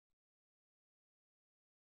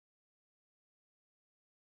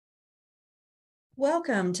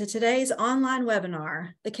Welcome to today's online webinar,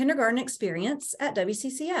 The Kindergarten Experience at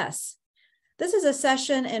WCCS. This is a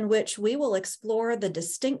session in which we will explore the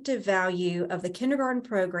distinctive value of the kindergarten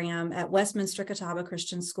program at Westminster Catawba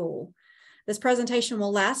Christian School. This presentation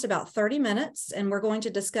will last about 30 minutes, and we're going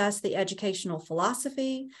to discuss the educational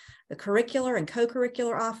philosophy, the curricular and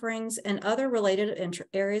co-curricular offerings, and other related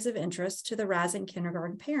areas of interest to the rising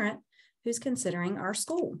kindergarten parent who's considering our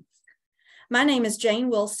school. My name is Jane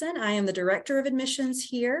Wilson. I am the Director of Admissions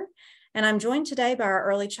here, and I'm joined today by our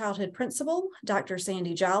early childhood principal, Dr.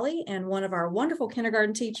 Sandy Jolly, and one of our wonderful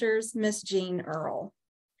kindergarten teachers, Miss Jean Earle.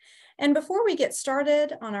 And before we get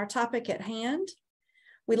started on our topic at hand,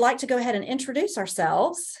 we'd like to go ahead and introduce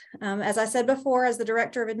ourselves. As I said before, as the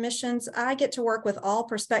Director of Admissions, I get to work with all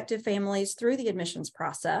prospective families through the admissions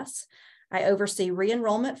process. I oversee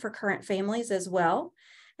re-enrollment for current families as well.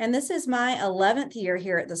 And this is my 11th year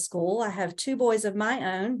here at the school. I have two boys of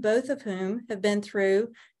my own, both of whom have been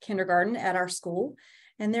through kindergarten at our school,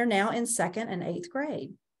 and they're now in 2nd and 8th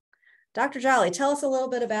grade. Dr. Jolly, tell us a little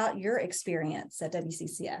bit about your experience at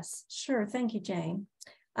WCCS. Sure, thank you, Jane.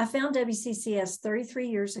 I found WCCS 33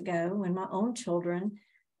 years ago for my own children,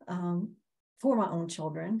 and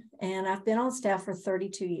I've been on staff for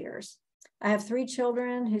 32 years. I have 3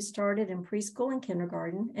 children who started in preschool and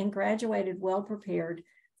kindergarten and graduated well prepared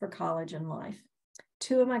for college and life.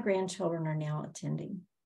 2 of my grandchildren are now attending.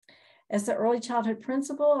 As the early childhood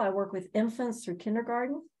principal, I work with infants through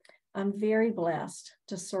kindergarten. I'm very blessed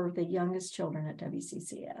to serve the youngest children at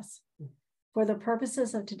WCCS. For the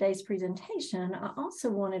purposes of today's presentation, I also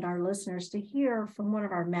wanted our listeners to hear from one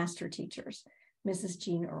of our master teachers, Mrs.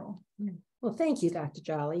 Jean Earle. Well, thank you, Dr.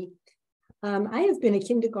 Jolly. I have been a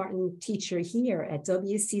kindergarten teacher here at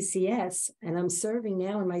WCCS, and I'm serving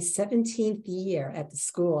now in my 17th year at the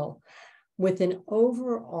school with an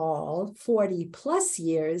overall 40 plus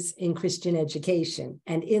years in Christian education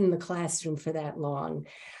and in the classroom for that long.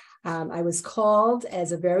 I was called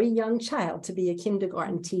as a very young child to be a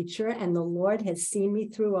kindergarten teacher, and the Lord has seen me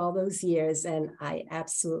through all those years, and I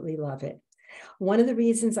absolutely love it. One of the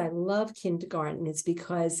reasons I love kindergarten is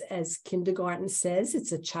because, as kindergarten says,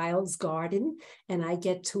 it's a child's garden, and I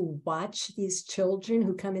get to watch these children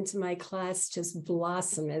who come into my class just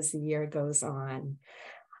blossom as the year goes on.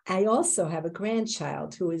 I also have a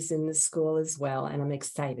grandchild who is in the school as well, and I'm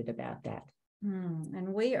excited about that. And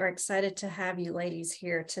we are excited to have you ladies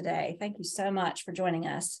here today. Thank you so much for joining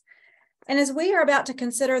us. And as we are about to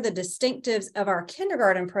consider the distinctives of our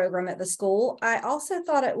kindergarten program at the school, I also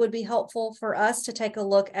thought it would be helpful for us to take a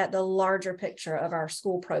look at the larger picture of our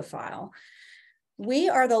school profile. We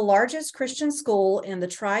are the largest Christian school in the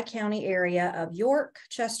Tri-County area of York,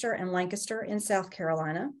 Chester, and Lancaster in South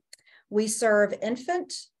Carolina. We serve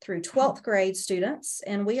infant through 12th grade students,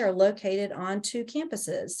 and we are located on 2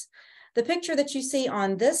 campuses. The picture that you see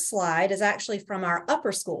on this slide is actually from our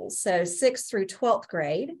upper schools, so 6th through 12th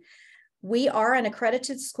grade. We are an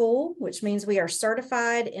accredited school, which means we are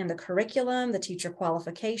certified in the curriculum, the teacher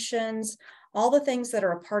qualifications, all the things that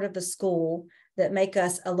are a part of the school that make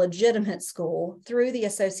us a legitimate school through the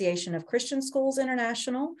Association of Christian Schools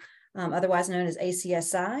International, otherwise known as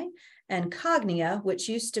ACSI, and Cognia, which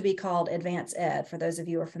used to be called Advanced Ed, for those of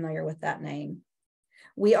you who are familiar with that name.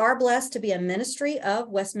 We are blessed to be a ministry of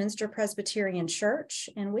Westminster Presbyterian Church,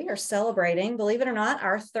 and we are celebrating, believe it or not,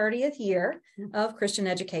 our 30th year of Christian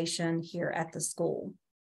education here at the school.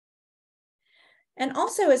 And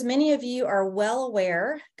also, as many of you are well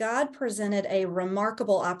aware, God presented a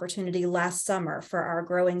remarkable opportunity last summer for our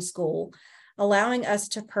growing school, allowing us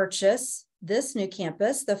to purchase this new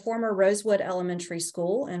campus, the former Rosewood Elementary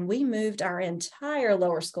School, and we moved our entire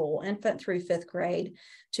lower school, infant through 5th grade,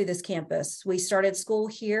 to this campus. We started school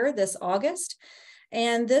here this August,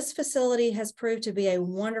 and this facility has proved to be a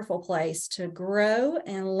wonderful place to grow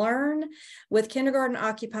and learn, with kindergarten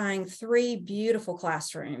occupying 3 beautiful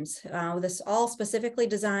classrooms. This all specifically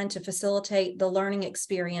designed to facilitate the learning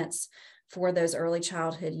experience for those early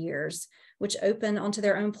childhood years, which open onto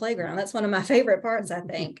their own playground. That's one of my favorite parts, I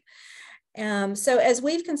think. So as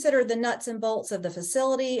we've considered the nuts and bolts of the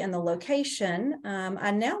facility and the location,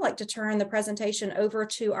 I'd now like to turn the presentation over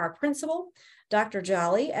to our principal, Dr.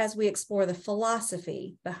 Jolly, as we explore the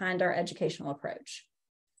philosophy behind our educational approach.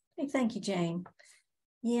 Hey, thank you, Jane.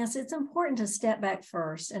 Yes, it's important to step back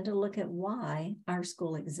first and to look at why our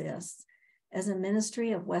school exists. As a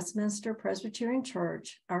ministry of Westminster Presbyterian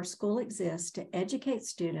Church, our school exists to educate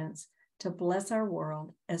students to bless our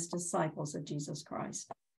world as disciples of Jesus Christ.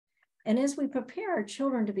 And as we prepare our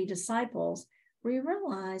children to be disciples, we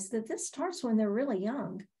realize that this starts when they're really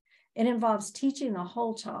young. It involves teaching the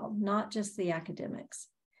whole child, not just the academics.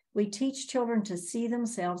 We teach children to see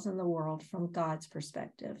themselves in the world from God's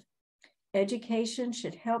perspective. Education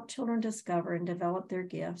should help children discover and develop their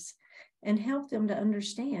gifts and help them to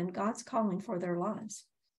understand God's calling for their lives.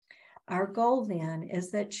 Our goal then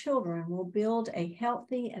is that children will build a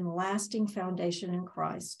healthy and lasting foundation in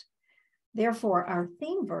Christ. Therefore, our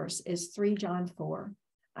theme verse is 3 John 4.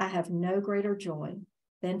 I have no greater joy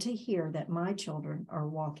than to hear that my children are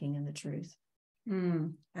walking in the truth.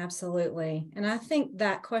 Absolutely. And I think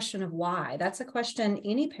that question of why, that's a question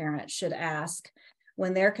any parent should ask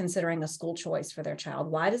when they're considering a school choice for their child.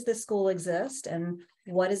 Why does this school exist? And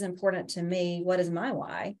what is important to me? What is my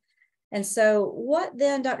why? And so what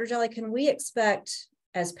then, Dr. Jelly, can we expect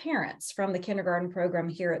as parents from the kindergarten program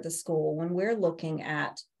here at the school when we're looking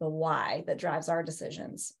at the why that drives our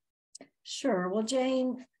decisions? Sure. Well,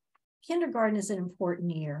 Jane, kindergarten is an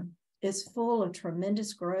important year. It's full of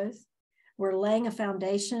tremendous growth. We're laying a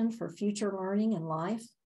foundation for future learning in life.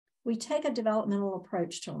 We take a developmental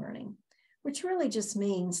approach to learning, which really just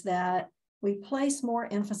means that we place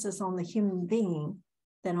more emphasis on the human being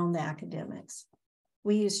than on the academics.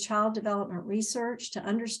 We use child development research to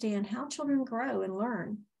understand how children grow and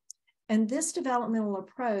learn. And this developmental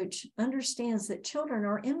approach understands that children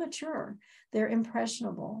are immature, they're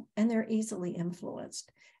impressionable, and they're easily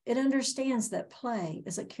influenced. It understands that play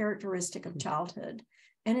is a characteristic of childhood,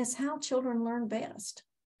 and it's how children learn best.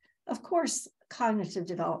 Of course, cognitive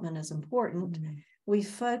development is important. We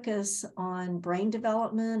focus on brain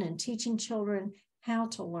development and teaching children how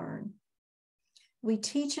to learn. We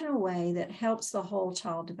teach in a way that helps the whole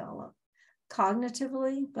child develop,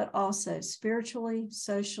 cognitively, but also spiritually,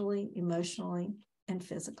 socially, emotionally, and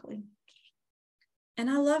physically. And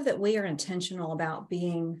I love that we are intentional about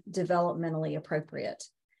being developmentally appropriate.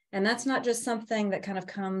 And that's not just something that kind of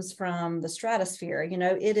comes from the stratosphere. You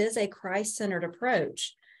know, it is a Christ-centered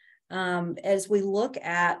approach. As we look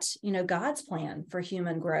at, God's plan for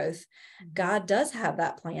human growth, God does have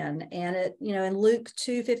that plan. And it, in Luke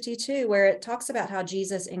 2:52, where it talks about how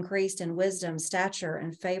Jesus increased in wisdom, stature,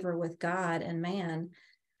 and favor with God and man.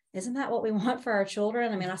 Isn't that what we want for our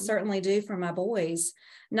children? I mean, I certainly do for my boys,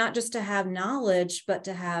 not just to have knowledge, but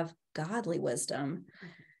to have godly wisdom.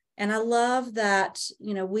 And I love that,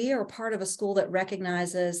 we are part of a school that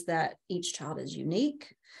recognizes that each child is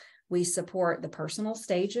unique. We support the personal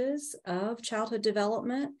stages of childhood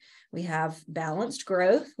development. We have balanced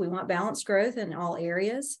growth. We want balanced growth in all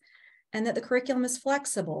areas, and that the curriculum is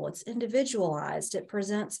flexible. It's individualized. It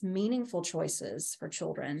presents meaningful choices for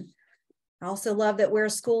children. I also love that we're a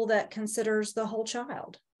school that considers the whole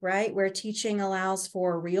child, right? Where teaching allows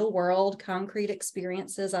for real world, concrete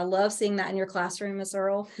experiences. I love seeing that in your classroom, Ms.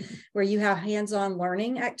 Earl, where you have hands-on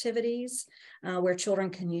learning activities, where children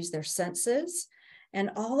can use their senses. And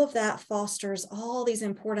all of that fosters all these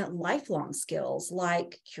important lifelong skills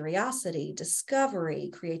like curiosity, discovery,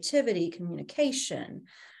 creativity, communication,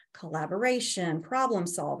 collaboration, problem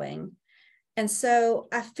solving. And so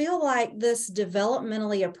I feel like this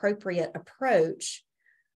developmentally appropriate approach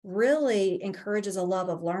really encourages a love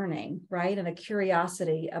of learning, right? And a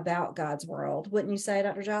curiosity about God's world. Wouldn't you say,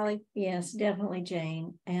 Dr. Jolly? Yes, definitely,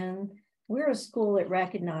 Jane. And we're a school that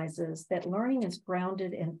recognizes that learning is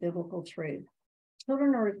grounded in biblical truth.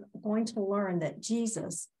 Children are going to learn that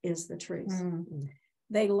Jesus is the truth.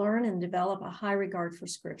 They learn and develop a high regard for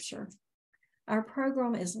Scripture. Our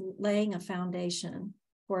program is laying a foundation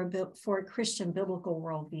for a Christian biblical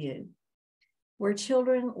worldview, where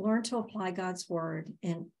children learn to apply God's word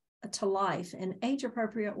to life in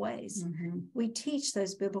age-appropriate ways. We teach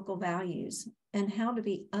those biblical values and how to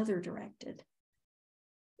be other-directed.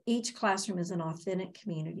 Each classroom is an authentic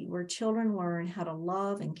community where children learn how to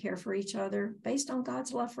love and care for each other based on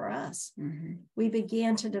God's love for us. We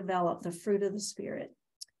began to develop the fruit of the Spirit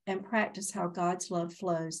and practice how God's love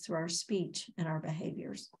flows through our speech and our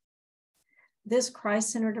behaviors. This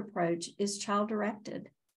Christ-centered approach is child-directed.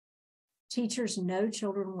 Teachers know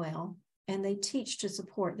children well, and they teach to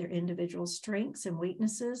support their individual strengths and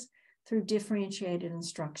weaknesses through differentiated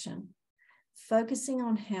instruction, focusing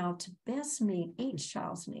on how to best meet each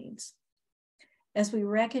child's needs. As we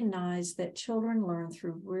recognize that children learn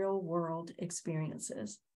through real-world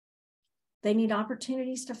experiences, they need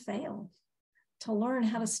opportunities to fail, to learn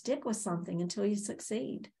how to stick with something until you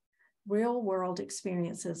succeed. Real-world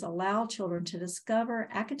experiences allow children to discover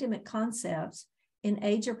academic concepts in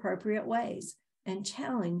age-appropriate ways and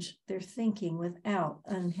challenge their thinking without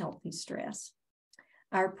unhealthy stress.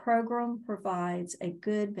 Our program provides a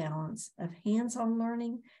good balance of hands-on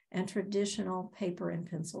learning and traditional paper and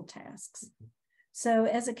pencil tasks. So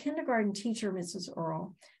as a kindergarten teacher, Mrs.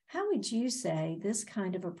 Earl, how would you say this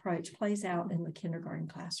kind of approach plays out in the kindergarten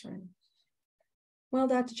classroom? Well,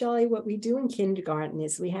 Dr. Jolly, what we do in kindergarten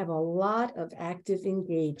is we have a lot of active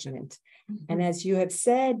engagement. And as you have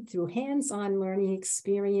said, through hands-on learning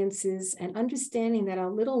experiences and understanding that our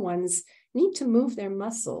little ones need to move their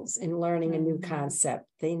muscles in learning a new concept.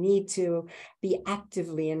 They need to be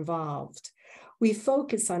actively involved. We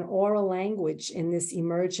focus on oral language in this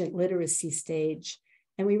emergent literacy stage,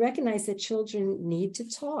 and we recognize that children need to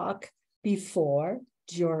talk before,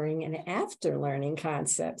 during, and after learning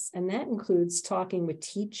concepts, and that includes talking with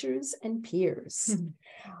teachers and peers.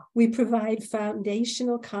 We provide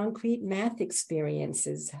foundational concrete math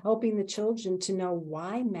experiences, helping the children to know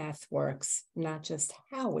why math works, not just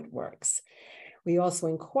how it works. We also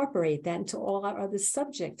incorporate that into all our other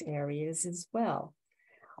subject areas as well.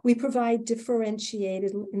 We provide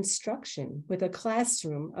differentiated instruction with a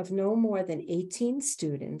classroom of no more than 18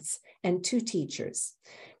 students and 2 teachers.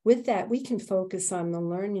 With that, we can focus on the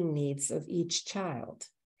learning needs of each child.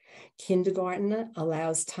 Kindergarten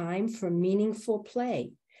allows time for meaningful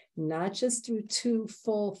play, not just through 2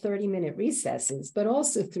 full 30-minute recesses, but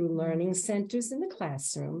also through learning centers in the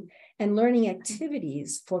classroom and learning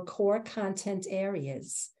activities for core content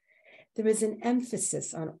areas. There is an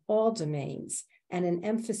emphasis on all domains and an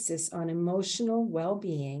emphasis on emotional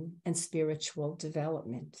well-being and spiritual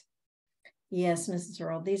development. Yes, Mrs.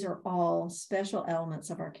 Earl, these are all special elements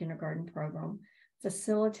of our kindergarten program,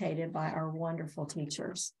 facilitated by our wonderful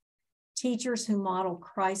teachers. Teachers who model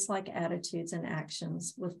Christ-like attitudes and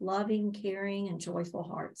actions with loving, caring, and joyful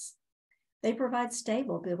hearts. They provide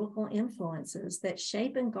stable biblical influences that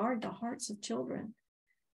shape and guard the hearts of children.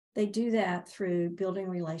 They do that through building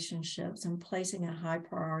relationships and placing a high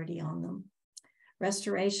priority on them.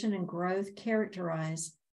 Restoration and growth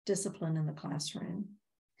characterize discipline in the classroom.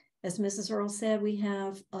 As Mrs. Earl said, we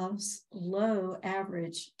have a low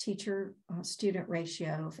average teacher-student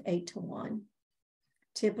ratio of 8-to-1.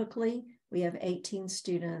 Typically, we have 18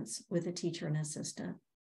 students with a teacher and assistant.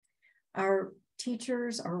 Our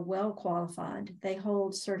teachers are well qualified. They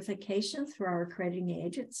hold certification through our accrediting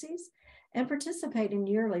agencies and participate in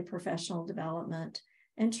yearly professional development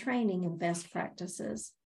and training in best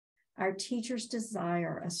practices. Our teachers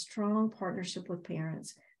desire a strong partnership with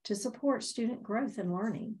parents to support student growth and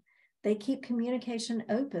learning. They keep communication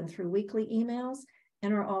open through weekly emails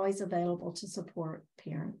and are always available to support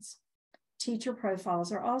parents. Teacher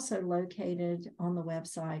profiles are also located on the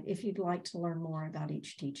website if you'd like to learn more about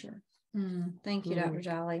each teacher. Thank you, Dr.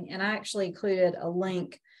 Jolly. And I actually included a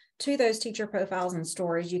link to those teacher profiles and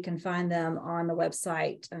stories. You can find them on the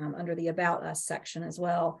website under the About Us section as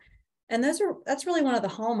well. And that's really one of the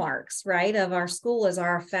hallmarks, right, of our school is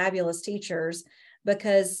our fabulous teachers,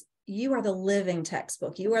 because you are the living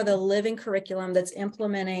textbook. You are the living curriculum that's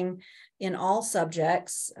implementing in all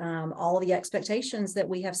subjects, all of the expectations that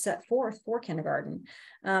we have set forth for kindergarten.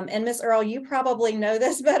 And Ms. Earl, you probably know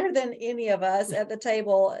this better than any of us at the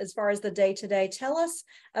table as far as the day-to-day. Tell us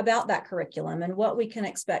about that curriculum and what we can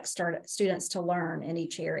expect students to learn in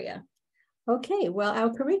each area. Okay, well,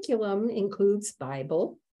 our curriculum includes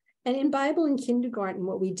Bible. And in Bible in kindergarten,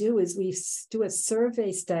 what we do is we do a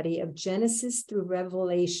survey study of Genesis through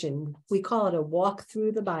Revelation. We call it a walk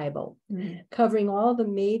through the Bible, covering all the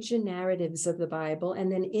major narratives of the Bible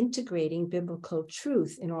and then integrating biblical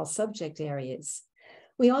truth in all subject areas.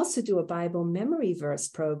 We also do a Bible memory verse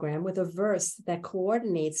program with a verse that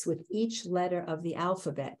coordinates with each letter of the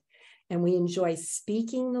alphabet. And we enjoy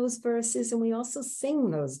speaking those verses, and we also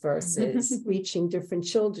sing those verses, reaching different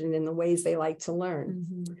children in the ways they like to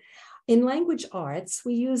learn. In language arts,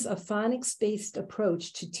 we use a phonics-based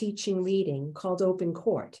approach to teaching reading called Open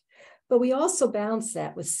Court, but we also balance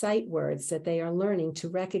that with sight words that they are learning to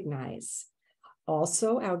recognize.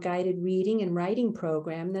 Also, our guided reading and writing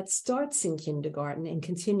program that starts in kindergarten and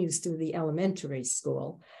continues through the elementary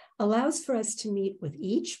school allows for us to meet with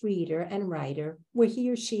each reader and writer where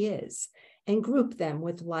he or she is and group them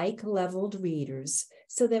with like-leveled readers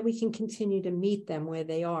so that we can continue to meet them where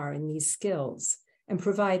they are in these skills and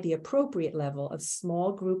provide the appropriate level of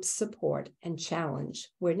small group support and challenge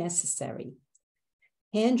where necessary.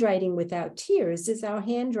 Handwriting Without Tears is our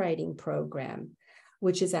handwriting program,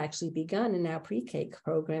 which has actually begun in our pre-K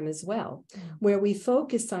program as well, where we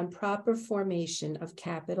focus on proper formation of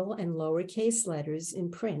capital and lowercase letters in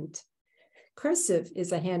print. Cursive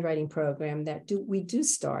is a handwriting program that we do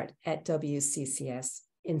start at WCCS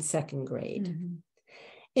in 2nd grade.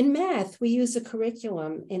 In math, we use a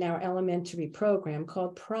curriculum in our elementary program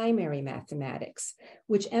called Primary Mathematics,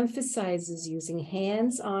 which emphasizes using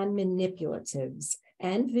hands-on manipulatives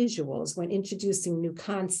and visuals when introducing new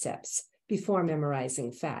concepts before memorizing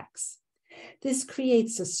facts. This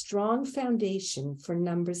creates a strong foundation for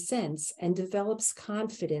number sense and develops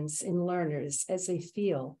confidence in learners as they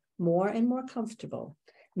feel more and more comfortable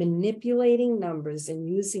manipulating numbers and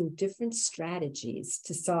using different strategies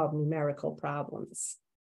to solve numerical problems.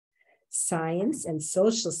 Science and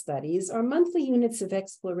social studies are monthly units of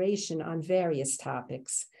exploration on various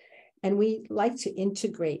topics, and we like to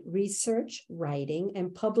integrate research, writing,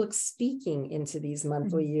 and public speaking into these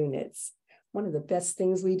monthly units. One of the best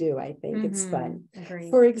things we do, I think. It's fun. Agreed.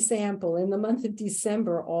 For example, in the month of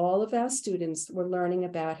December, all of our students were learning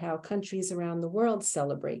about how countries around the world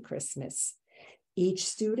celebrate Christmas. Each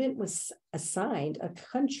student was assigned a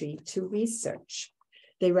country to research.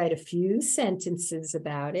 They write a few sentences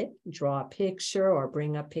about it, draw a picture or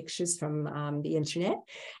bring up pictures from the internet,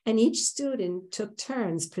 and each student took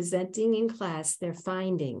turns presenting in class their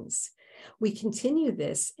findings. We continue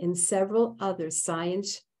this in several other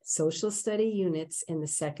science social study units in the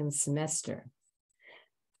second semester.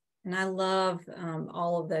 And I love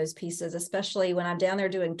all of those pieces, especially when I'm down there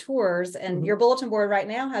doing tours, and your bulletin board right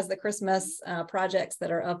now has the Christmas projects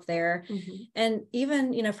that are up there. And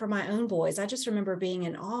even, you know, for my own boys, I just remember being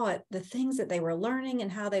in awe at the things that they were learning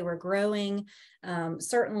and how they were growing,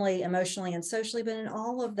 certainly emotionally and socially, but in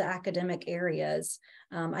all of the academic areas.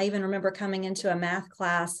 I even remember coming into a math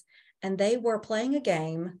class and they were playing a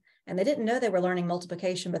game. And they didn't know they were learning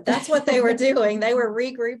multiplication, but that's what they were doing. They were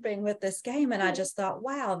regrouping with this game. And I just thought,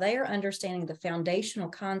 wow, they are understanding the foundational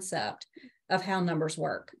concept of how numbers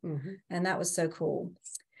work. And that was so cool.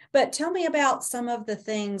 But tell me about some of the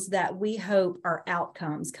things that we hope are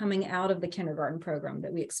outcomes coming out of the kindergarten program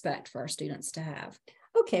that we expect for our students to have.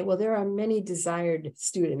 Okay, well, there are many desired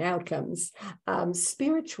student outcomes.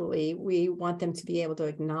 Spiritually, we want them to be able to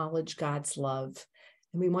acknowledge God's love.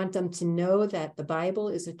 And we want them to know that the Bible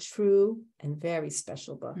is a true and very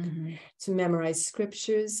special book, to memorize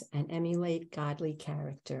scriptures and emulate godly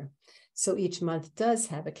character. So each month does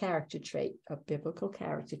have a character trait, a biblical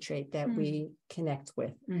character trait that we connect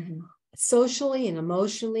with. Socially and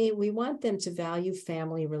emotionally, we want them to value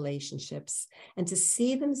family relationships and to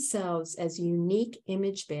see themselves as unique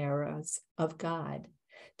image bearers of God,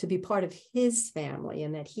 to be part of his family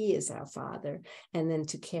and that he is our Father, and then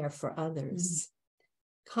to care for others.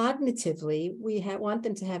 Cognitively, we want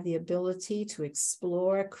them to have the ability to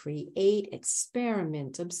explore, create,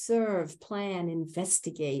 experiment, observe, plan,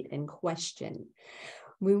 investigate, and question.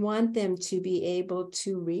 We want them to be able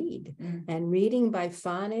to read, and reading by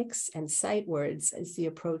phonics and sight words is the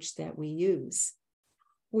approach that we use.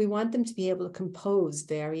 We want them to be able to compose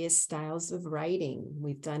various styles of writing.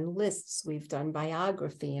 We've done lists, we've done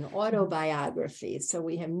biography and autobiography. So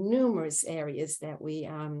we have numerous areas that we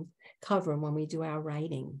cover when we do our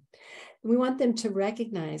writing. We want them to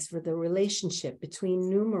recognize for the relationship between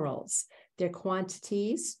numerals, their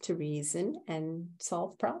quantities to reason and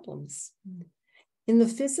solve problems. In the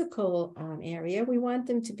physical area, we want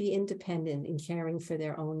them to be independent in caring for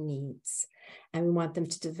their own needs. And we want them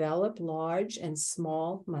to develop large and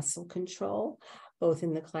small muscle control, both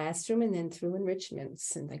in the classroom and then through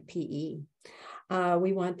enrichments and like PE.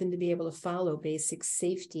 We want them to be able to follow basic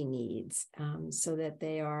safety needs so that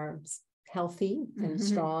they are healthy and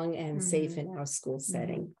strong and safe in our school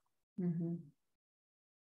setting.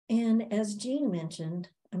 And as Jane mentioned,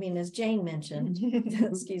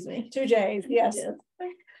 excuse me. 2 J's, yes.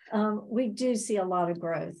 We do see a lot of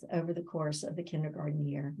growth over the course of the kindergarten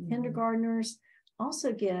year. Kindergartners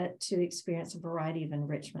also get to experience a variety of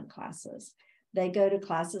enrichment classes. They go to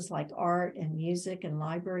classes like art and music and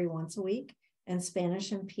library once a week, and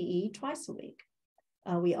Spanish and PE twice a week.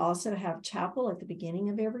 We also have chapel at the beginning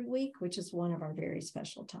of every week, which is one of our very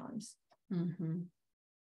special times.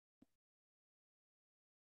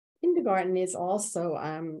 Kindergarten is also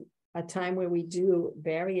a time where we do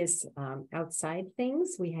various outside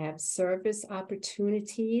things. We have service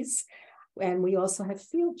opportunities, and we also have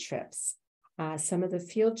field trips. Some of the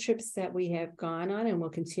field trips that we have gone on and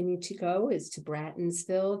will continue to go is to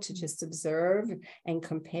Brattonsville to just observe and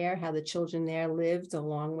compare how the children there lived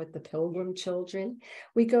along with the Pilgrim children.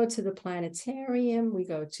 We go to the planetarium, we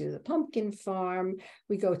go to the pumpkin farm,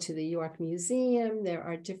 we go to the York Museum. There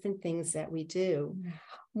are different things that we do.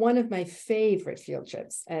 One of my favorite field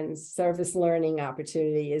trips and service learning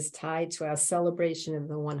opportunity is tied to our celebration of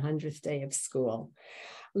the 100th day of school.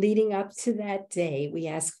 Leading up to that day, we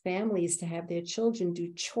ask families to have their children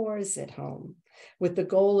do chores at home with the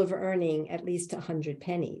goal of earning at least 100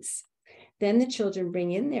 pennies. Then the children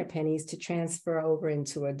bring in their pennies to transfer over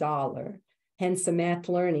into $1, hence a math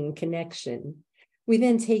learning connection. We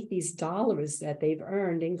then take these dollars that they've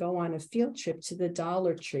earned and go on a field trip to the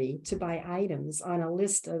Dollar Tree to buy items on a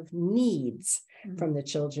list of needs from the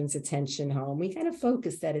Children's Attention Home. We kind of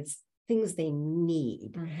focus that it's things they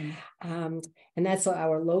need. And that's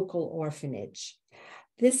our local orphanage.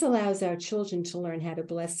 This allows our children to learn how to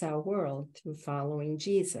bless our world through following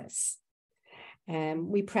Jesus. And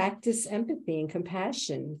we practice empathy and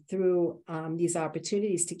compassion through these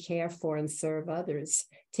opportunities to care for and serve others,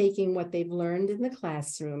 taking what they've learned in the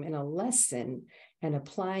classroom in a lesson and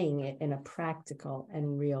applying it in a practical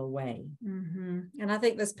and real way. And I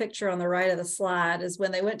think this picture on the right of the slide is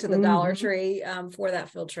when they went to the Dollar Tree for that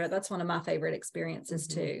field trip. That's one of my favorite experiences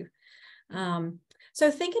too. So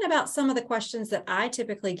thinking about some of the questions that I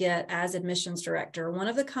typically get as admissions director, one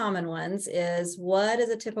of the common ones is, what is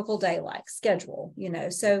a typical day like? Schedule,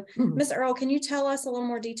 So Ms. Earl, can you tell us a little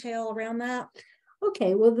more detail around that?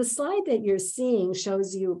 Okay, well, the slide that you're seeing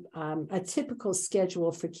shows you a typical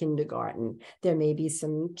schedule for kindergarten. There may be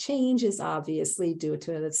some changes, obviously, due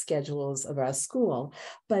to the schedules of our school,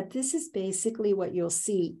 but this is basically what you'll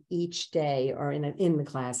see each day or in the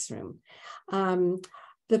classroom.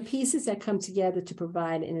 The pieces that come together to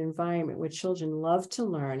provide an environment where children love to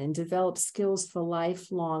learn and develop skills for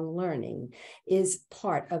lifelong learning is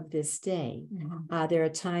part of this day. There are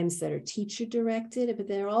times that are teacher directed, but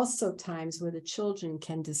there are also times where the children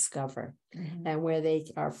can discover and where they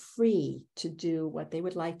are free to do what they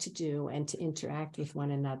would like to do and to interact with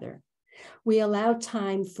one another. We allow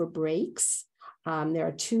time for breaks. There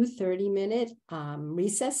are 2 30-minute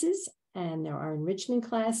recesses, and there are enrichment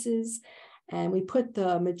classes. And we put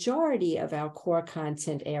the majority of our core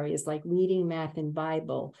content areas like reading, math, and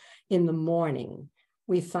Bible in the morning.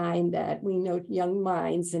 We find that we know young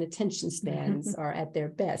minds and attention spans are at their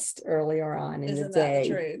best earlier on in the day. Isn't that the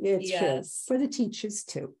truth? It's true. For the teachers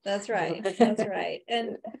too. That's right. That's right.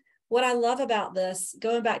 And what I love about this,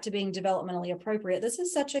 going back to being developmentally appropriate, this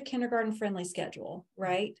is such a kindergarten friendly schedule,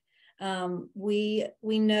 right? We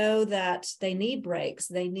know that they need breaks,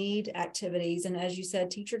 they need activities, and as you said,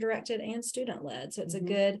 teacher directed and student led. So it's a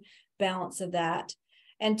good balance of that.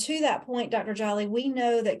 And to that point, Dr. Jolly, we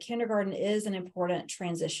know that kindergarten is an important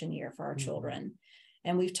transition year for our children.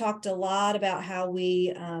 And we've talked a lot about how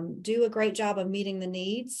we do a great job of meeting the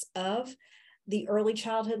needs of the early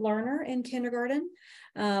childhood learner in kindergarten.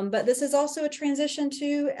 But this is also a transition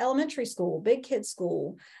to elementary school, big kid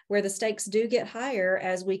school, where the stakes do get higher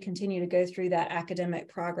as we continue to go through that academic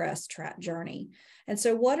progress track journey. And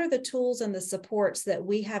so what are the tools and the supports that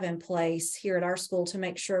we have in place here at our school to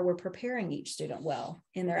make sure we're preparing each student well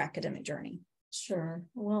in their academic journey? Sure.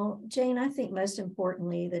 Well, Jane, I think most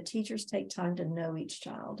importantly, the teachers take time to know each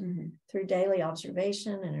child through daily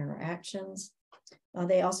observation and interactions.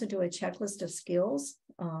 They also do a checklist of skills,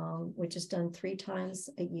 which is done 3 times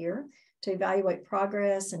a year to evaluate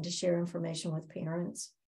progress and to share information with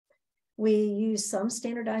parents. We use some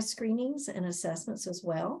standardized screenings and assessments as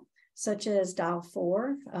well, such as Dial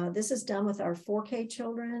 4. This is done with our 4K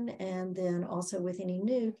children and then also with any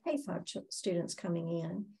new K-5 students coming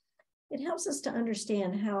in. It helps us to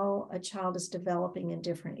understand how a child is developing in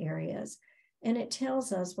different areas, and it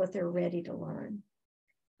tells us what they're ready to learn.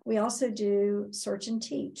 We also do search and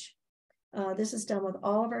teach. This is done with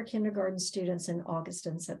all of our kindergarten students in August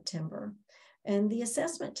and September. And the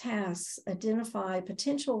assessment tasks identify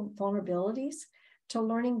potential vulnerabilities to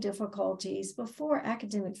learning difficulties before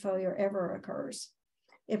academic failure ever occurs.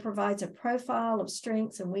 It provides a profile of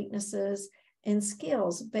strengths and weaknesses and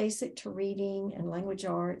skills basic to reading and language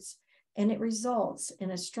arts, and it results in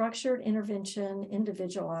a structured intervention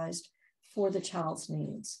individualized for the child's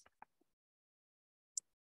needs.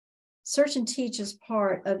 Search and Teach is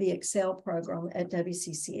part of the Excel program at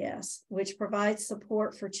WCCS, which provides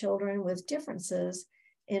support for children with differences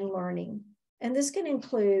in learning. And this can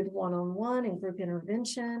include one-on-one and group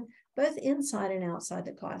intervention, both inside and outside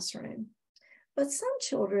the classroom. But some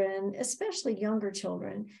children, especially younger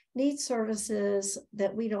children, need services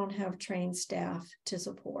that we don't have trained staff to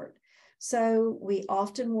support. So we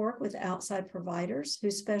often work with outside providers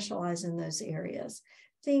who specialize in those areas.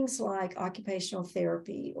 Things like occupational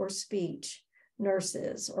therapy or speech,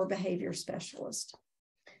 nurses, or behavior specialists.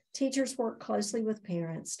 Teachers work closely with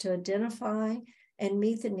parents to identify and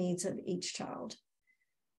meet the needs of each child.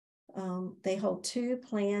 They hold 2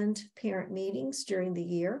 planned parent meetings during the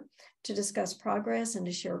year to discuss progress and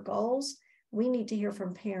to share goals. We need to hear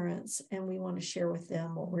from parents, and we want to share with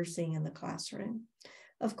them what we're seeing in the classroom.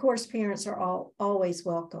 Of course, parents are always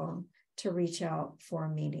welcome to reach out for a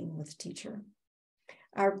meeting with a teacher.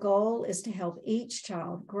 Our goal is to help each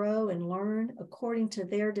child grow and learn according to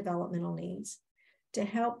their developmental needs, to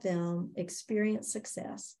help them experience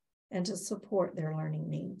success and to support their learning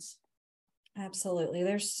needs. Absolutely.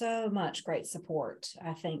 There's so much great support,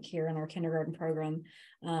 I think, here in our kindergarten program,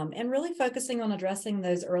 and really focusing on addressing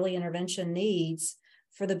those early intervention needs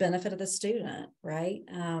for the benefit of the student, right?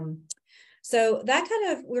 So that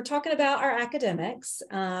we're talking about our academics,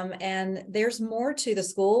 and there's more to the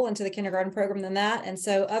school and to the kindergarten program than that. And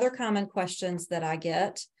so other common questions that I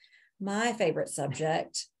get, my favorite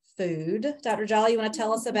subject, food. Dr. Jolly, you want to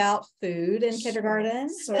tell us about food in kindergarten?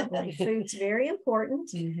 Certainly. Food's very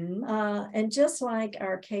important. Mm-hmm. And just like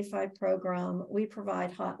our K-5 program, we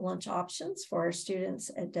provide hot lunch options for our students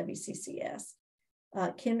at WCCS.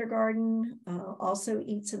 Kindergarten also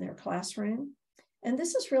eats in their classroom. And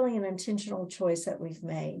this is really an intentional choice that we've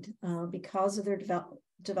made because of their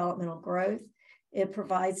developmental growth. It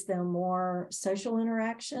provides them more social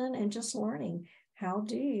interaction and just learning. How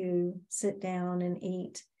do you sit down and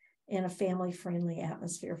eat in a family-friendly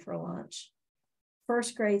atmosphere for lunch?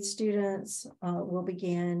 First grade students will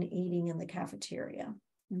begin eating in the cafeteria.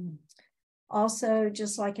 Mm. Also,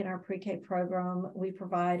 just like in our pre-K program, we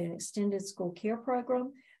provide an extended school care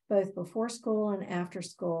program, both before school and after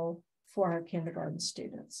school, for our kindergarten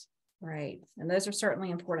students. Right. And those are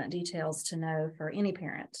certainly important details to know for any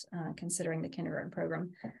parent considering the kindergarten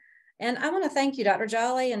program. And I want to thank you, Dr.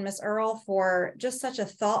 Jolly and Ms. Earl, for just such a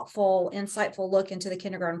thoughtful, insightful look into the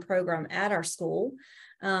kindergarten program at our school.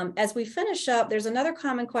 As we finish up, there's another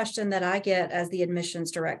common question that I get as the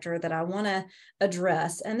admissions director that I want to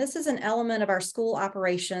address. And this is an element of our school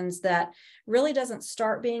operations that really doesn't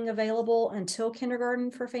start being available until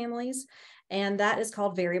kindergarten for families. And that is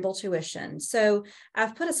called variable tuition. So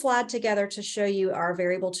I've put a slide together to show you our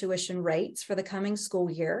variable tuition rates for the coming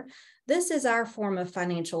school year. This is our form of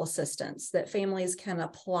financial assistance that families can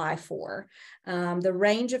apply for. The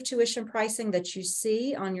range of tuition pricing that you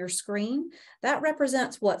see on your screen, that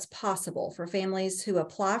represents what's possible for families who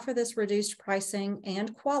apply for this reduced pricing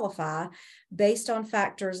and qualify based on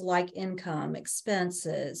factors like income,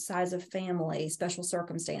 expenses, size of family, special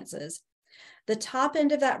circumstances. The top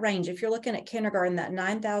end of that range, if you're looking at kindergarten, that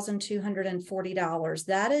 $9,240,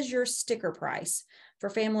 that is your sticker price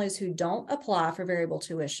for families who don't apply for variable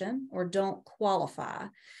tuition or don't qualify.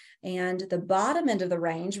 And the bottom end of the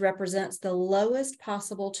range represents the lowest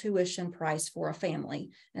possible tuition price for a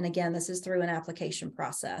family. And again, this is through an application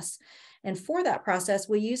process. And for that process,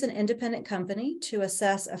 we use an independent company to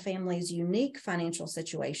assess a family's unique financial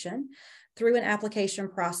situation through an application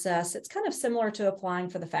process. It's kind of similar to applying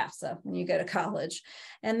for the FAFSA when you go to college.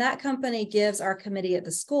 And that company gives our committee at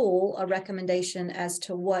the school a recommendation as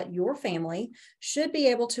to what your family should be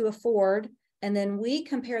able to afford. And then we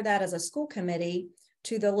compare that as a school committee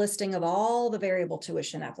to the listing of all the variable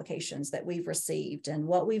tuition applications that we've received and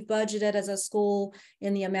what we've budgeted as a school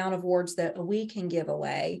in the amount of awards that we can give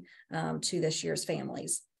away to this year's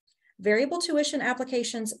families. Variable tuition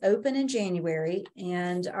applications open in January,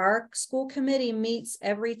 and our school committee meets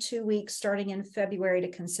every 2 weeks starting in February to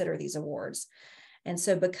consider these awards. And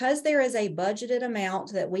so because there is a budgeted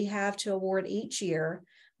amount that we have to award each year,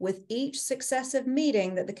 with each successive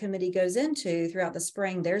meeting that the committee goes into throughout the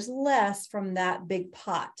spring, there's less from that big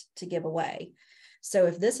pot to give away. So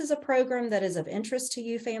if this is a program that is of interest to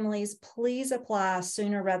you families, please apply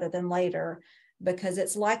sooner rather than later, because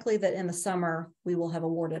it's likely that in the summer we will have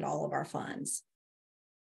awarded all of our funds.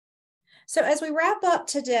 So as we wrap up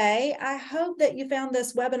today, I hope that you found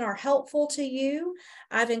this webinar helpful to you.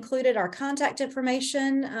 I've included our contact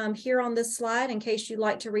information here on this slide in case you'd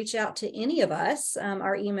like to reach out to any of us,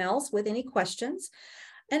 our emails with any questions.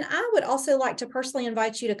 And I would also like to personally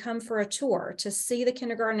invite you to come for a tour to see the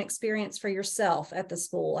kindergarten experience for yourself at the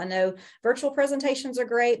school. I know virtual presentations are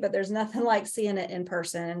great, but there's nothing like seeing it in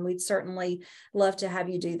person, and we'd certainly love to have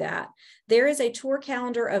you do that. There is a tour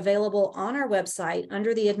calendar available on our website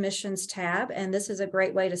under the admissions tab, and this is a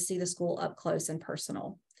great way to see the school up close and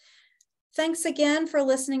personal. Thanks again for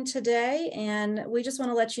listening today, and we just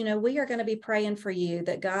want to let you know we are going to be praying for you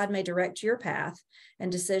that God may direct your path and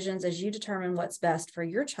decisions as you determine what's best for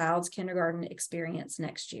your child's kindergarten experience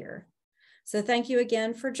next year. So thank you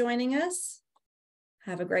again for joining us.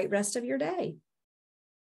 Have a great rest of your day.